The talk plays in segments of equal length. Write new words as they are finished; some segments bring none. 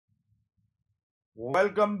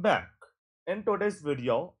Welcome back. In today's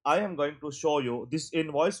video, I am going to show you this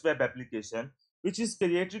Invoice web application which is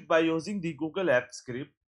created by using the Google App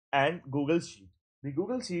script and Google Sheet. The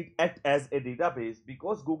Google Sheet act as a database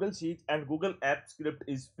because Google Sheet and Google App script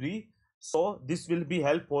is free, so this will be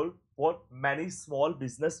helpful for many small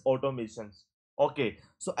business automations. Okay,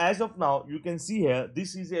 so as of now, you can see here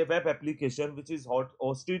this is a web application which is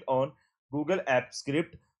hosted on Google App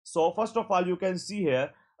script. So first of all, you can see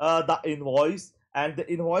here the invoice, and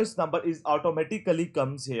the invoice number is automatically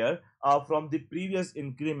comes here from the previous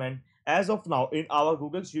increment. As of now in our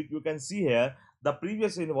Google Sheet, you can see here the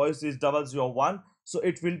previous invoice is 001, so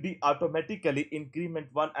it will be automatically increment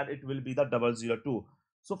 1 and it will be the 002.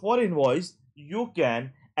 So for invoice you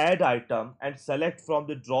can add item and select from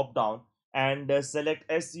the drop down and select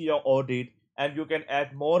SEO audit, and you can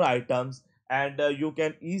add more items, and you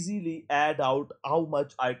can easily add out how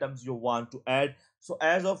much items you want to add. So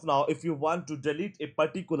as of now, if you want to delete a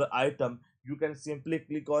particular item, you can simply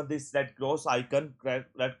click on this red cross icon, red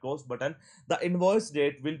cross button. The invoice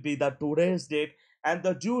date will be the today's date, and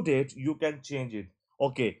the due date you can change it.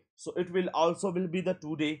 Okay, so it will also will be the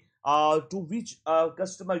today to which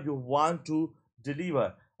customer you want to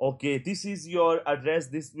deliver. Okay, this is your address.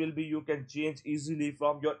 This will be, you can change easily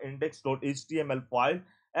from your index.html file.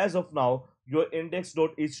 As of now, your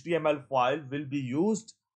index.html file will be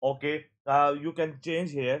used. Okay, you can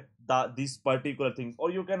change here these particular things, or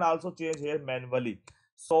you can also change here manually.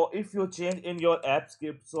 So if you change in your app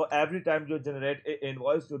script, so every time you generate a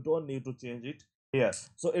invoice, you don't need to change it here,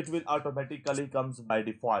 so it will automatically comes by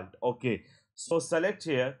default. Okay, so select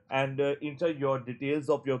here and enter your details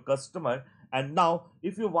of your customer. And now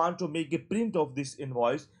if you want to make a print of this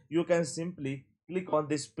invoice, you can simply click on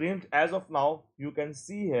this print. As of now, you can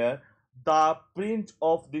see here the print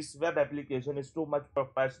of this web application is too much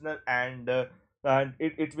professional, and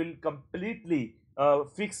it will completely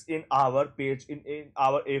fix in our page, in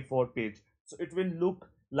our A4 page, so it will look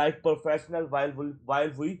like professional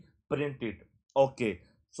while we print it. Okay,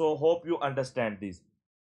 so hope you understand this.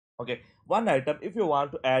 Okay, one item, if you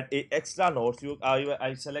want to add a extra notes,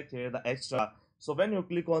 I select here the extra. So when you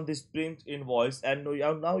click on this print invoice, and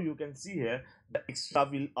now you can see here the extra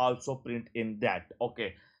will also print in that.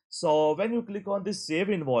 Okay, so when you click on this save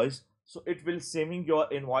invoice, so it will saving your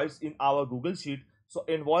invoice in our Google Sheet. So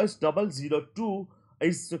invoice 002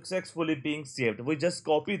 is successfully being saved. We just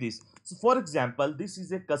copy this. So for example, this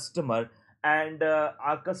is a customer, and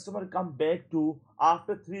our customer come back to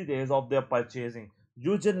after 3 days of their purchasing.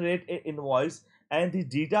 You generate an invoice and the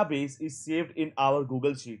database is saved in our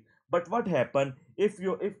Google Sheet. But what happen if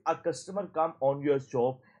a customer come on your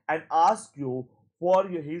shop and ask you for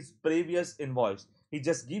his previous invoice? He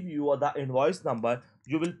just give you the invoice number,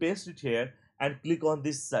 you will paste it here and click on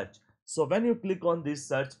this search. So when you click on this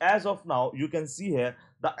search, as of now you can see here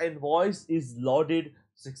the invoice is loaded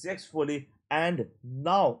successfully. And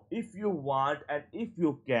now if you want and if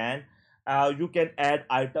you can add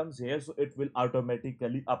items here, so it will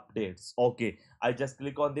automatically updates. Okay, I just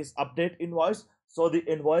click on this update invoice, so the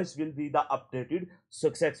invoice will be the updated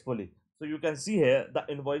successfully. So you can see here the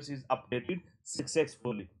invoice is updated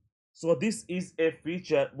successfully. So this is a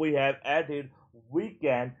feature we have added. We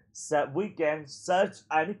can search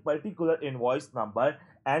any particular invoice number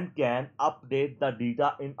and can update the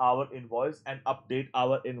data in our invoice and update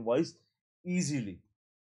our invoice easily.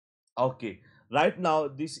 Okay, right now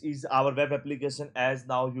this is our web application, as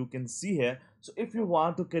now you can see here. So if you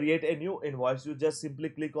want to create a new invoice, you just simply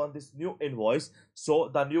click on this new invoice, so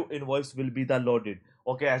the new invoice will be the loaded.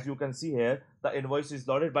 Okay, as you can see here the invoice is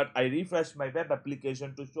loaded, but I refresh my web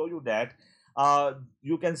application to show you that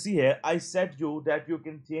you can see here I said you that you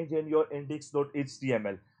can change in your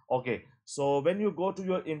index.html. Okay, so when you go to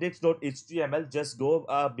your index.html, just go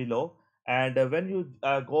below, and when you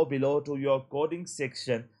go below to your coding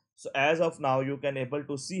section, so as of now you can able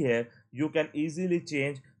to see here you can easily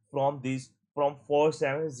change from this, from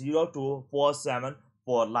 470 to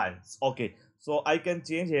 474 lines. Okay, so I can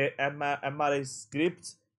change here MRI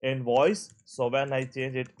scripts invoice. So when I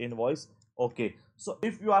change it invoice, okay, so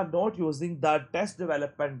if you are not using the test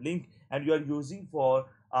development link and you are using for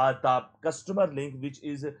the customer link which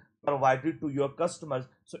is provided to your customers,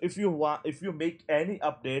 so if you make any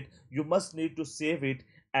update, you must need to save it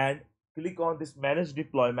and click on this manage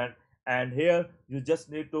deployment. And here you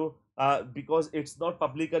just need to because it's not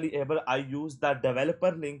publicly able, I use the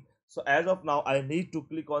developer link. So as of now I need to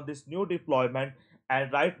click on this new deployment,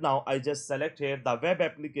 and right now I just select here the web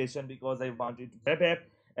application because I want it web app,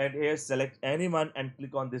 and here select anyone and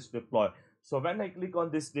click on this deploy. So when I click on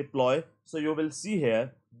this deploy, so you will see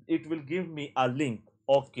here it will give me a link.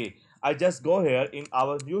 Okay, I just go here in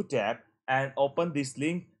our new tab and open this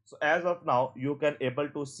link. So as of now you can able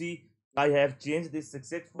to see I have changed this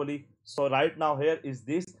successfully. So right now here is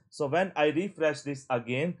this. So when I refresh this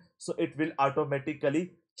again, so it will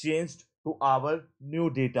automatically change to our new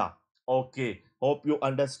data. Okay, hope you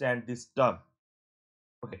understand this term.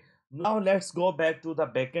 Okay, now let's go back to the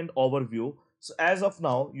backend overview. So as of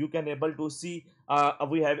now, you can able to see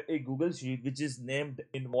we have a Google Sheet which is named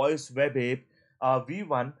Invoice Web App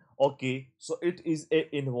V1. Okay, so it is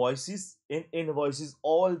a invoices. In invoices,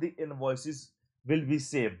 all the invoices will be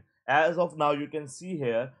saved. As of now, you can see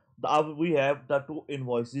here we have the two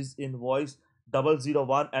invoices, invoice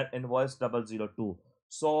 001 and invoice 002.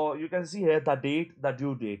 So you can see here the date, the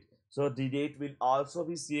due date. So the date will also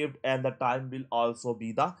be saved and the time will also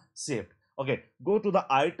be the saved. Okay, go to the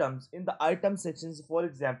items. In the item sections, for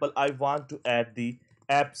example, I want to add the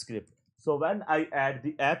app script. So when I add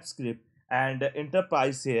the app script and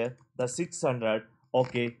enterprise here the 600.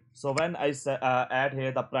 Okay, so when I add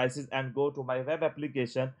here the prices and go to my web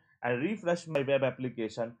application and refresh my web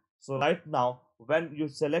application, so right now when you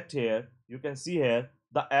select here, you can see here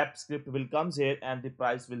the app script will comes here and the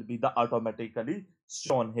price will be the automatically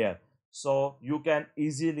shown here. So you can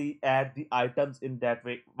easily add the items in that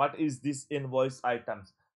way. What is this invoice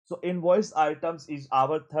items? So invoice items is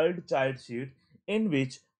our third child sheet in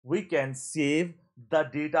which we can save the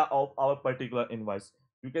data of our particular invoice.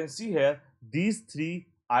 You can see here these three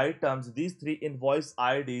items, these three invoice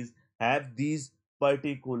IDs have these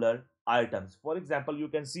particular items. For example, you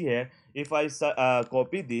can see here if I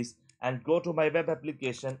copy this and go to my web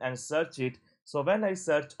application and search it. So when I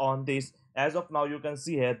search on this, as of now you can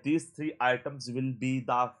see here these three items will be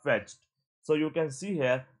the fetched. So you can see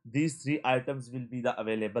here these three items will be the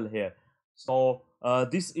available here. So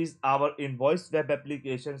this is our invoice web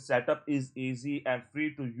application. Setup is easy and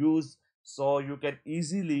free to use, so you can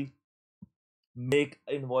easily make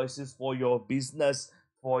invoices for your business,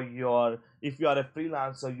 for your, if you are a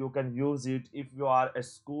freelancer you can use it, if you are a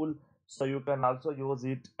school so you can also use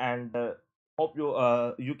it. And hope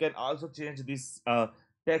you can also change this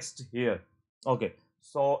text here. Okay,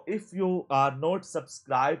 so if you are not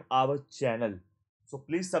subscribe our channel, so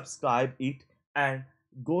please subscribe it and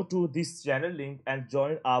go to this channel link and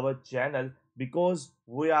join our channel, because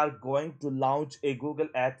we are going to launch a Google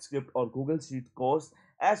App Script or Google Sheet course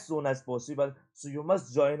as soon as possible. So you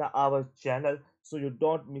must join our channel so you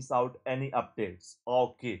don't miss out any updates.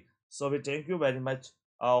 Okay, so we thank you very much.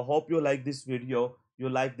 Hope you like this video, you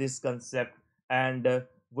like this concept, and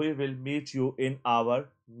we will meet you in our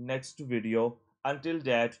next video. Until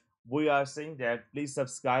that, we are saying that please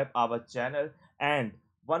subscribe our channel. And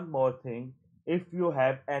one more thing, if you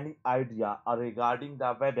have any idea regarding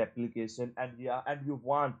the web application and yeah, and you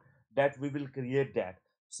want that we will create that,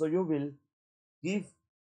 so you will give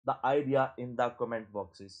the idea in the comment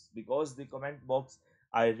boxes, because the comment box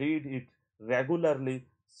I read it regularly.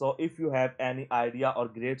 So if you have any idea or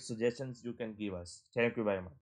great suggestions, you can give us. Thank you very much.